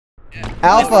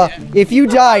Alpha, if you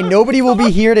die, nobody will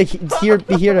be here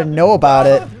to know about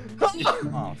it.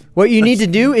 What you need to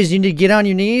do is you need to get on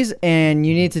your knees and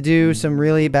you need to do some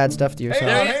really bad stuff to yourself.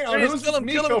 Hey, hang on. Who's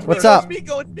Miko? What's up? You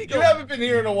haven't been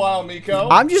here in a while, Miko.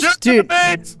 I'm just, dude,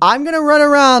 I'm gonna run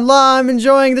around. I'm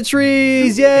enjoying the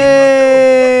trees. Yay!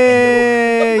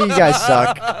 You guys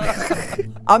suck.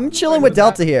 I'm chilling with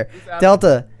Delta here.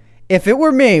 Delta, if it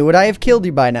were me, would I have killed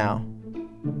you by now?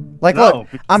 Like, look,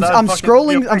 I'm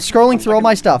scrolling through all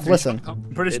my stuff. Listen.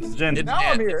 British Jen. Now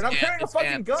I'm here, and I'm carrying a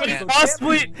fucking gun. Could it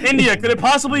possibly, India, could it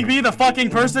possibly be the fucking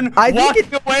person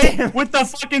walking away with the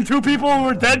fucking 2 people who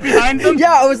were dead behind them?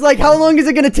 Yeah, I was like, how long is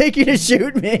it gonna take you to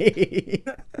shoot me?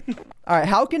 Alright,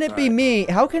 how can it be me?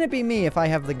 How can it be me if I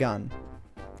have the gun?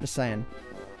 Just saying.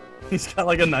 He's got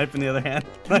like a knife in the other hand.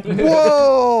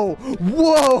 Whoa!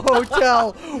 Whoa,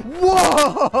 hotel!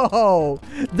 Whoa!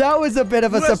 That was a bit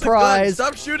of a surprise.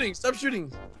 Stop shooting! Stop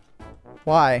shooting!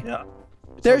 Why? Yeah.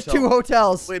 There's 2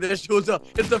 hotels. Wait, there's 2 hotels.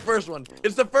 It's the first one.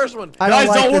 It's the first one. Guys,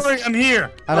 don't worry, I'm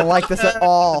here. I don't like this at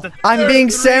all. I'm being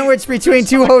sandwiched between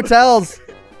 2 hotels.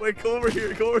 Wait, come over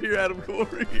here. Come over here, Adam. Come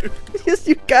over here. Yes,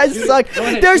 you guys suck.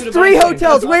 There's 3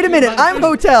 hotels. Wait a minute. I'm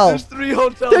hotel. There's 3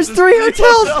 hotels. There's 3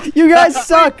 hotels. You guys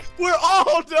suck. We're all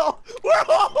hotel. We're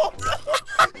all hotel.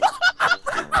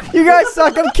 You guys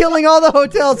suck. I'm killing all the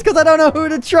hotels because I don't know who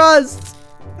to trust.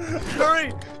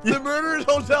 Hurry. The murderer's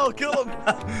hotel. Kill him.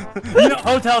 You know,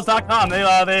 hotels.com. Why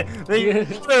are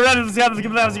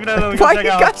you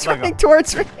guys running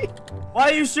towards me? Why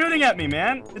are you shooting at me,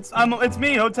 man? It's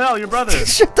me, Hotel, your brother.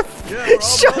 Shut the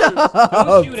shut up!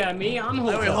 Don't shoot at me, I'm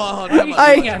Hotel. Wait, hold on.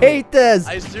 I hate this.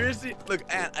 I seriously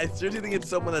think it's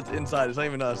someone that's inside. It's not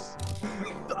even us.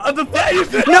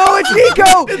 No, it's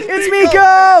Miko! It's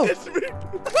Miko! It's me.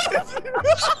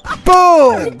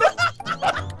 Boom!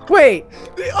 Wait.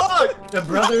 The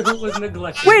brother who was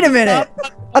neglected. Wait a minute.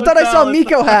 I thought I saw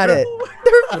Miko had it.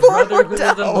 There are 4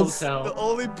 hotels. The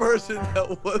only person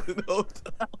that wasn't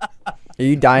hotel. Are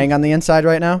you dying on the inside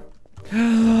right now?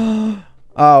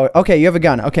 Oh, okay, you have a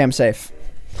gun. Okay, I'm safe.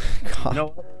 God.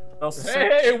 No.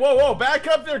 Hey, whoa, back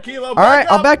up there, Kilo. Alright,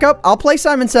 I'll back up. I'll play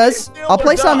Simon Says. I'll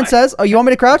play Simon Says. Oh, you want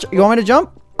me to crouch? You want me to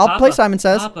jump? I'll play Simon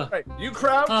Says. Papa. Right, you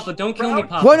crouch. Papa, don't kill me,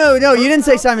 Papa. Well, no, you didn't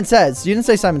say Simon Says. You didn't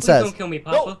say Simon Please Says. don't kill me,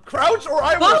 Papa. No, crouch or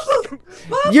I will.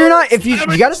 You're not, if you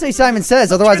gotta say Simon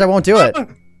Says, otherwise I won't do it.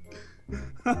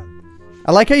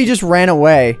 I like how you just ran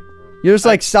away. You're just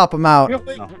like, stop him out.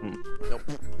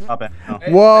 Stop it. No.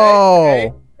 Hey,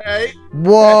 Whoa. Hey.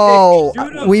 Whoa.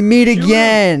 Hey. We meet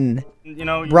again. You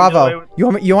know, Bravo.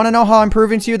 You want to know how I'm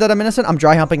proving to you that I'm innocent? I'm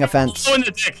dry humping a fence. Kilo in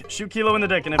the dick. Shoot Kilo in the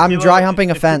dick. And if I'm Kilo, dry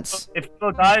humping a fence. If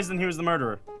Kilo dies, then he was the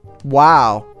murderer.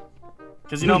 Wow.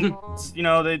 Because you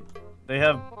know, they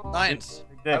have Science.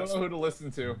 big I don't dicks. know who to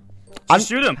listen to. Just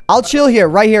shoot him. I'll chill here,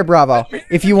 right here, Bravo.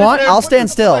 If you want, I'll stand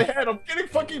still. I'm getting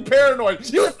fucking paranoid.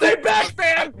 You stay back,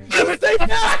 man. You stay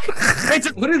back.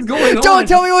 What is going on? Don't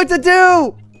tell me what to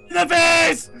do. In the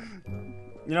face.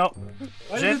 You know.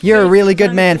 You're a really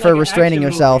good man for restraining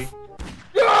yourself.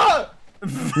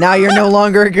 Now you're no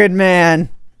longer a good man.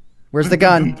 Where's the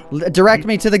gun? Direct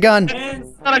me to the gun.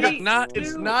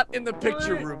 It's not in the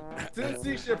picture room.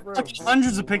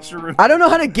 Hundreds of picture rooms. I don't know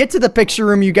how to get to the picture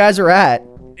room you guys are at.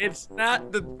 It's not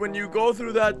when you go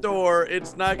through that door,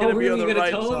 it's not gonna be on the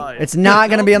right side. It's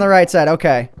not gonna be on the right side.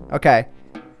 Okay. Okay.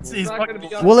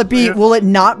 Will it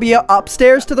not be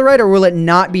upstairs to the right, or will it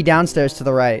not be downstairs to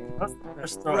the right?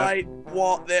 Right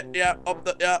wall there, yeah, up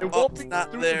the up,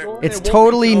 not there. It's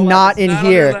totally not in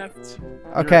here.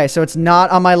 Okay, so it's not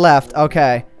on my left.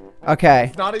 Okay. Okay.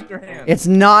 It's not in your hands. It's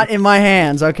not in my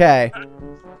hands. Okay.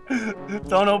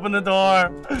 Don't open the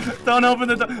door. Don't open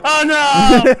the door. Oh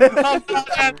no! Oh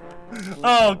god!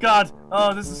 Oh god!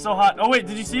 Oh, this is so hot. Oh wait,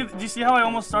 did you see how I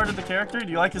almost started the character?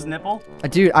 Do you like his nipple?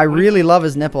 Dude, I really love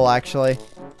his nipple, actually.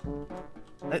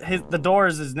 The door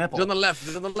is his nipple. It's on the left.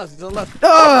 It's on the left. It's on the left.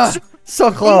 Oh,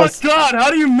 so close. Oh my god! How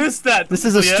do you miss that? This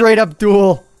is a straight up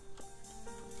duel.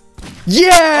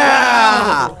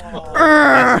 Yeah!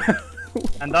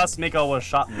 And thus Miko was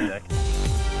shot in the dick.